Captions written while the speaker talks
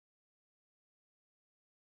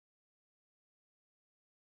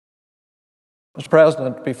Mr.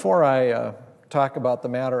 President, before I talk about the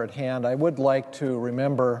matter at hand, I would like to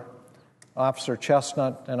remember Officer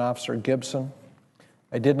Chestnut and Officer Gibson.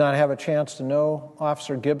 I did not have a chance to know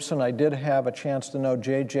Officer Gibson. I did have a chance to know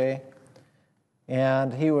J.J.,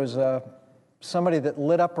 and he was somebody that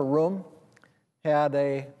lit up a room, had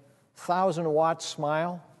a 1,000-watt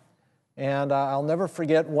smile, and I'll never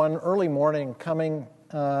forget one early morning coming.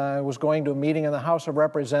 I was going to a meeting in the House of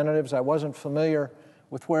Representatives. I wasn't familiar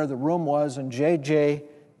with where the room was, and J.J.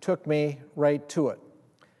 took me right to it.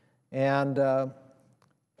 And a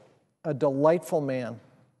delightful man.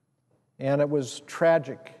 And it was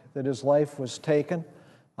tragic that his life was taken.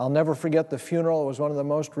 I'll never forget the funeral. It was one of the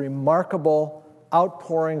most remarkable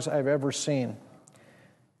outpourings I've ever seen.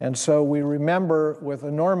 And so we remember with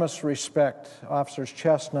enormous respect Officers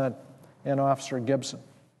Chestnut and Officer Gibson.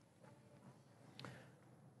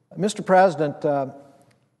 Mr. President,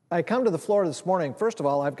 I come to the floor this morning. First of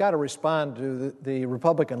all, I've got to respond to the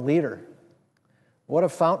Republican leader. What a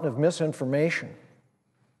fountain of misinformation.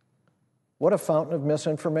 What a fountain of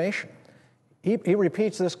misinformation. He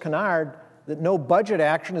repeats this canard that no budget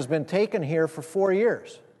action has been taken here for 4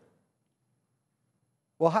 years.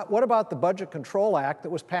 Well, what about the Budget Control Act that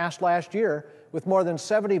was passed last year with more than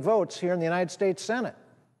 70 votes here in the United States Senate?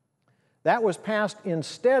 That was passed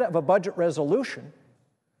instead of a budget resolution.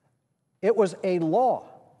 It was a law.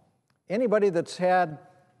 Anybody that's had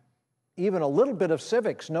even a little bit of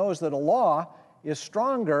civics knows that a law is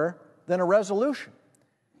stronger than a resolution.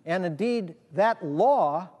 And indeed, that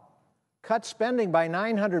law cut spending by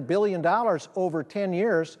 $900 billion over 10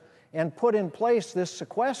 years and put in place this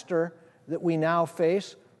sequester that we now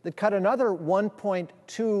face that cut another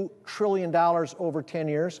 $1.2 trillion over 10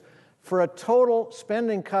 years for a total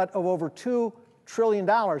spending cut of over $2 trillion,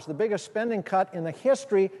 the biggest spending cut in the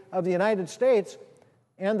history of the United States.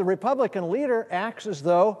 And the Republican leader acts as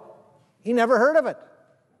though he never heard of it.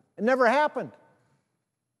 It never happened.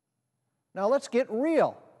 Now let's get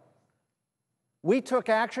real. We took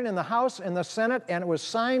action in the House and the Senate, and it was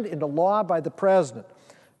signed into law by the President.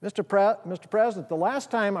 Mr. President, the last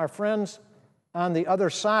time our friends on the other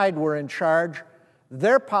side were in charge,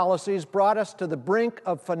 their policies brought us to the brink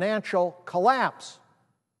of financial collapse.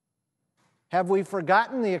 Have we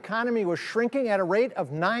forgotten the economy was shrinking at a rate of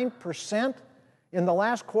 9%? In the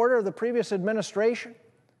last quarter of the previous administration?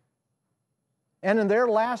 And in their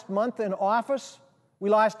last month in office, we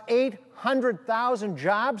lost 800,000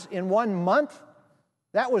 jobs in 1 month.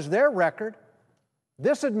 That was their record.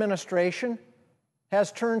 This administration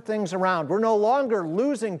has turned things around. We're no longer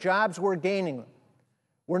losing jobs, we're gaining them.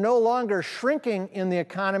 We're no longer shrinking in the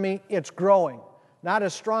economy, it's growing. Not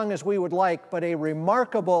as strong as we would like, but a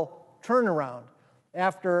remarkable turnaround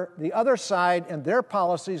after the other side and their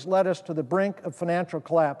policies led us to the brink of financial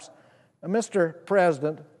collapse. Now, Mr.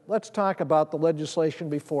 President, let's talk about the legislation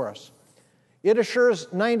before us. It assures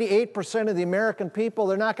 98% of the American people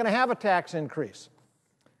they're not going to have a tax increase.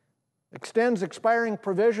 Extends expiring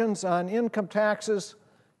provisions on income taxes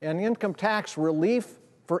and income tax relief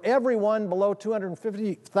for everyone below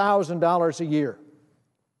 $250,000 a year.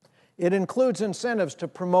 It includes incentives to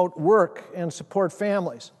promote work and support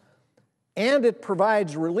families. And it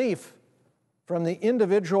provides relief from the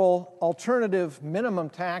individual alternative minimum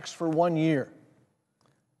tax for 1 year,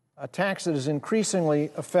 a tax that is increasingly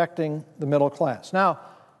affecting the middle class. Now,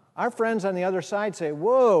 our friends on the other side say,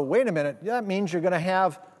 whoa, wait a minute, that means you're going to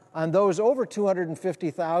have on those over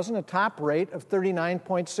 $250,000 a top rate of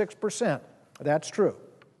 39.6%. That's true.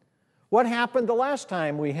 What happened the last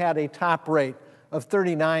time we had a top rate of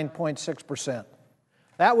 39.6%?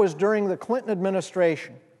 That was during the Clinton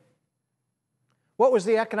administration. What was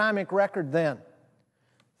the economic record then?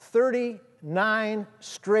 39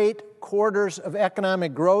 straight quarters of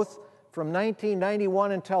economic growth from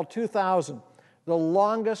 1991 until 2000, the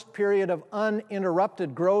longest period of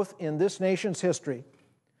uninterrupted growth in this nation's history.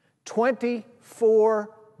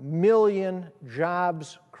 24 million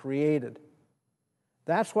jobs created.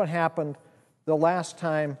 That's what happened the last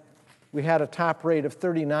time we had a top rate of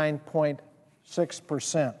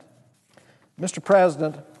 39.6%. Mr.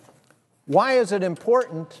 President, why is it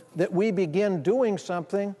important that we begin doing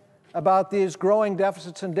something about these growing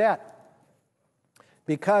deficits and debt?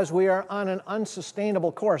 Because we are on an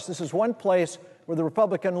unsustainable course. This is one place where the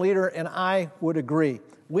Republican leader and I would agree.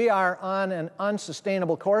 We are on an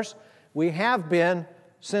unsustainable course. We have been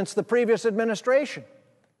since the previous administration.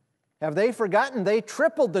 Have they forgotten? They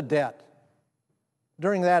tripled the debt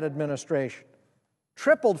during that administration.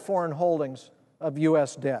 Tripled foreign holdings of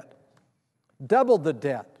U.S. debt. Doubled the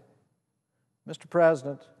debt. Mr.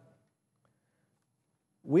 President,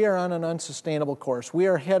 we are on an unsustainable course. We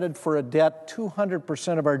are headed for a debt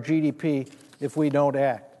 200% of our GDP if we don't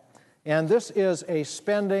act. And this is a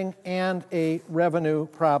spending and a revenue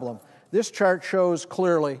problem. This chart shows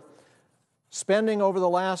clearly spending over the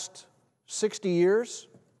last 60 years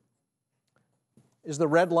is the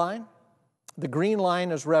red line. The green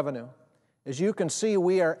line is revenue. As you can see,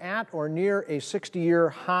 we are at or near a 60-year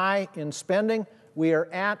high in spending. We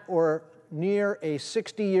are at or near a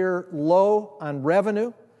 60-year low on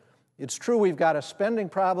revenue. It's true we've got a spending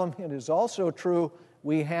problem. It is also true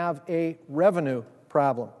we have a revenue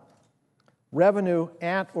problem. Revenue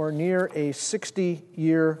at or near a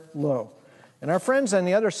 60-year low. And our friends on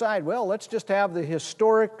the other side, well, let's just have the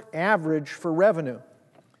historic average for revenue.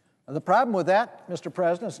 And the problem with that, Mr.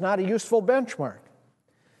 President, it's not a useful benchmark.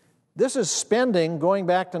 This is spending going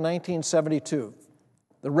back to 1972.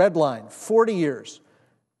 The red line, 40 years.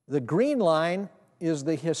 The green line is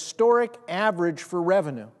the historic average for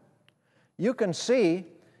revenue. You can see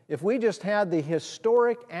if we just had the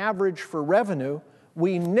historic average for revenue,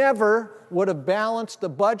 we never would have balanced the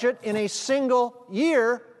budget in a single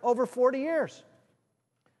year over 40 years.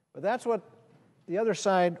 But that's what the other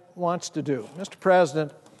side wants to do. Mr.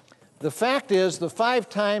 President, the fact is the 5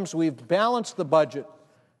 times we've balanced the budget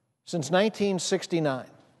since 1969,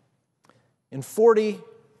 in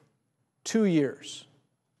 42 years,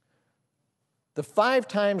 the 5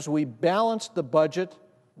 times we balanced the budget,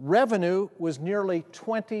 revenue was nearly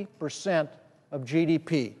 20% of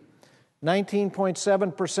GDP. 19.7%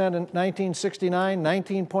 in 1969,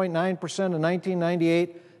 19.9% in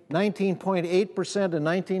 1998, 19.8% in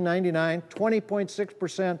 1999,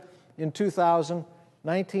 20.6% in 2000,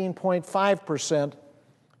 19.5%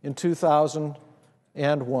 in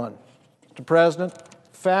 2001. Mr. President,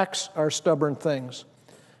 facts are stubborn things.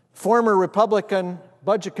 Former Republican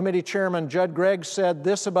Budget Committee Chairman Judd Gregg said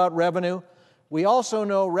this about revenue: we also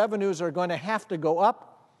know revenues are going to have to go up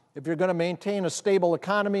if you're going to maintain a stable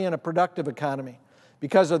economy and a productive economy,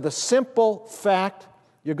 because of the simple fact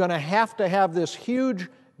you're going to have this huge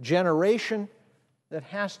generation that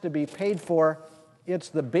has to be paid for. It's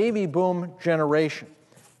the baby boom generation.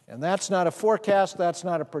 And that's not a forecast, that's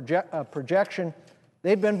not a projection.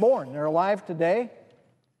 They've been born, they're alive today,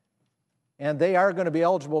 and they are going to be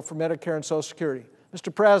eligible for Medicare and Social Security.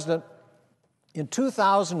 Mr. President, in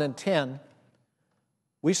 2010,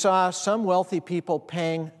 we saw some wealthy people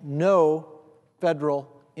paying no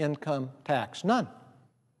federal income tax, none.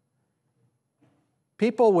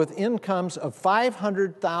 People with incomes of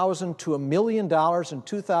 $500,000 to $1 million in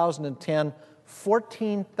 2010,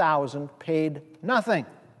 14,000 paid nothing,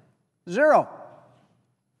 zero.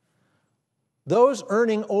 Those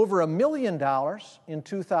earning over $1 million in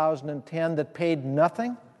 2010 that paid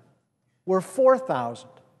nothing were 4,000.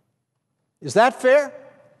 Is that fair?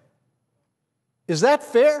 Is that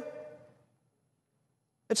fair?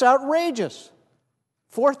 It's outrageous.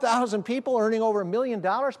 4,000 people earning over $1 million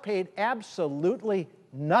paid absolutely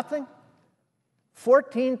nothing.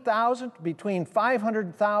 14,000 between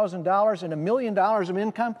 $500,000 and $1 million of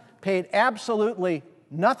income paid absolutely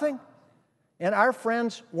nothing. And our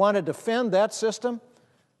friends want to defend that system?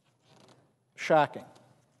 Shocking.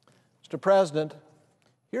 Mr. President,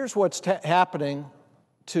 here's what's happening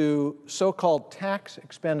to so-called tax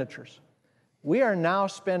expenditures. We are now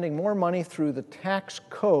spending more money through the tax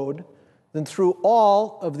code than through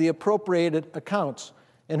all of the appropriated accounts.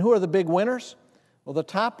 And who are the big winners? Well, the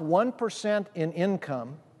top 1% in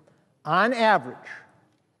income, on average,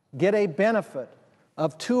 get a benefit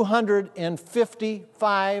of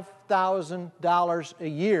 $255,000 a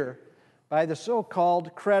year by the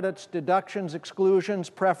so-called credits, deductions, exclusions,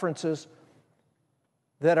 preferences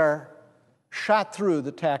that are shot through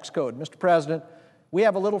the tax code. Mr. President, we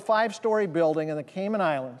have a little 5-story building in the Cayman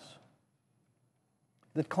Islands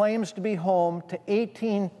that claims to be home to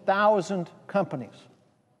 18,000 companies.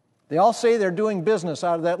 They all say they're doing business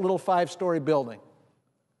out of that little 5-story building.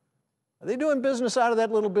 Are they doing business out of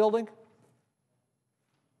that little building?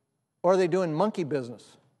 Or are they doing monkey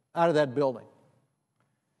business out of that building?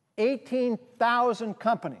 18,000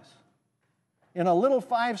 companies in a little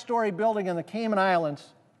 5-story building in the Cayman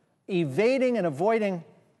Islands evading and avoiding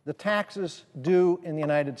the taxes due in the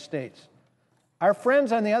United States. Our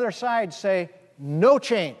friends on the other side say, no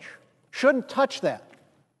change, shouldn't touch that.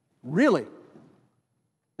 Really?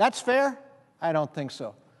 That's fair? I don't think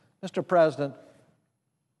so. Mr. President,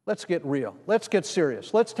 let's get real. Let's get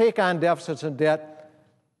serious. Let's take on deficits and debt.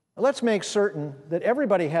 Let's make certain that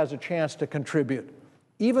everybody has a chance to contribute,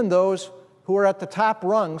 even those who are at the top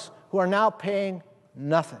rungs who are now paying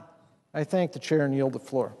nothing. I thank the chair and yield the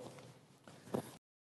floor.